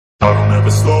I don't ever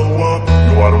slow up,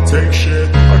 no I don't take shit.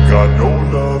 I got no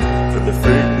love for the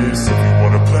fakeness. If you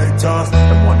wanna play tough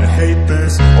and wanna hate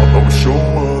this, I'll always show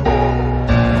up.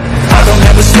 I don't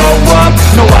ever slow up,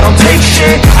 no I don't take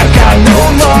shit. I got no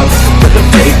love for the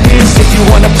fakeness. If you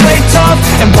wanna play tough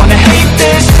and wanna hate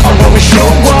this, I'll always show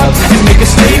up and make a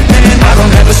statement. I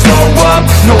don't ever slow up,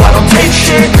 no I don't take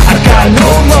shit. I got no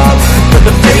love for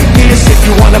the fakeness. If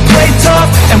you wanna play tough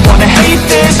and wanna hate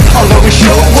this, I'll always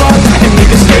show up and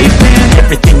make a statement.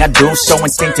 Everything I do so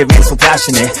instinctive and so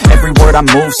passionate. Every word I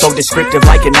move so descriptive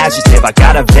like an adjective. I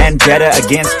got a vendetta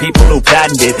against people who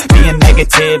patented being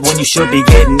negative when you should be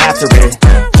getting after it.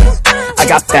 I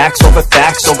got facts over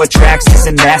tracks, this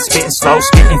and that, spitting slow,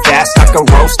 spitting fast. I could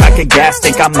roast, I could gas,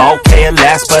 think I'm okay at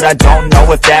last, but I don't know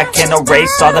if that can erase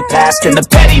all the past. And the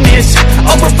pettiness,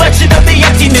 a reflection of the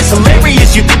emptiness.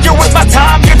 Hilarious, you think you're worth my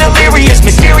time, you're delirious.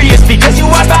 Mysterious, because you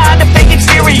are behind a fake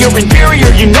exterior.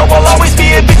 Inferior, you know I'll always be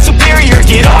a bit superior.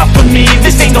 Get off of me,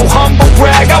 this ain't no humble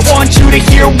brag. I want you to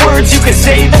hear words, you can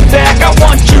say them back. I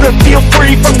want you to feel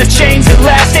free from the chains at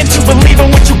last, and to believe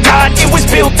in what you got, it was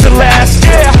built to last,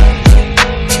 yeah.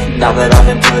 Now that I've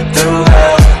been put through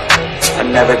hell, I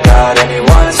never got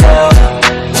anyone's help.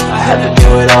 I had to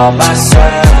do it all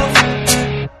myself.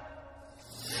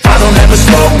 I don't ever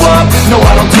slow up, no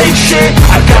I don't take shit.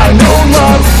 I got no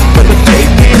love for the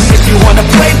fakeness. If you wanna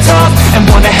play tough and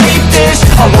wanna hate this,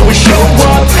 I'll always show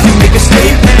up and make a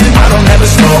statement. I don't ever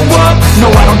slow up, no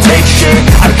I don't take shit.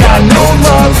 I got no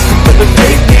love for the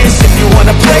fakeness. If you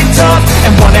wanna play tough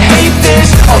and wanna hate this,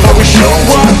 I'll always show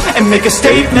up and make a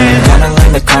statement. Gotta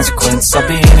learn the consequence of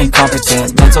being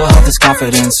incompetent. Mental health is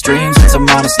confidence, dreams into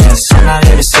modestness. I'm not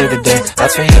here to save the day,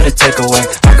 that's for you to take away.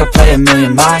 I could play a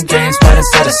million mind games, but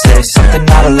instead I say something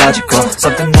not illogical,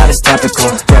 something that is topical.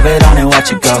 Rub it on and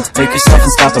watch it go, make yourself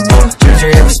unstoppable. Dreams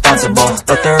are irresponsible,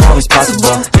 but they're always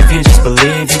possible. If you just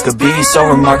believe, you could be so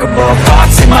remarkable.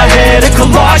 Thoughts in my head, a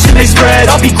collage and they spread.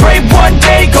 I'll be great one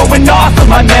day, going off of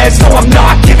my meds. No, I'm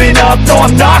not giving up, no,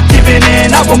 I'm not giving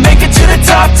in. I will make it to the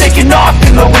top, taking off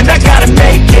in the wind. I gotta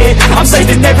make it, I'm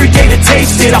saving every day to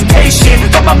taste it. I'm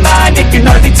patient, but my mind, it can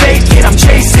hardly take it. I'm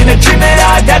chasing a dream that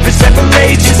I've had for several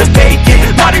ages. A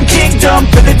vacant, modern kingdom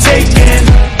for the taking.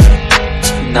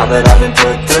 Now that I've been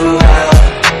put through hell,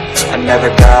 I never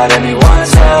got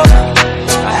anyone's help.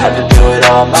 I had to do it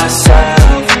all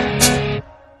myself.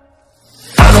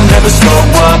 I don't ever slow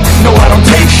up, no I don't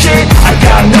take shit. I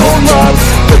got no love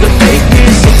for the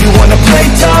fakeness. If you wanna play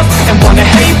tough and wanna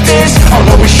hate this, I'll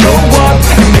always show up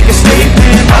and make a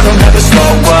statement. I don't ever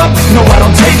slow up, no I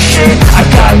don't take shit.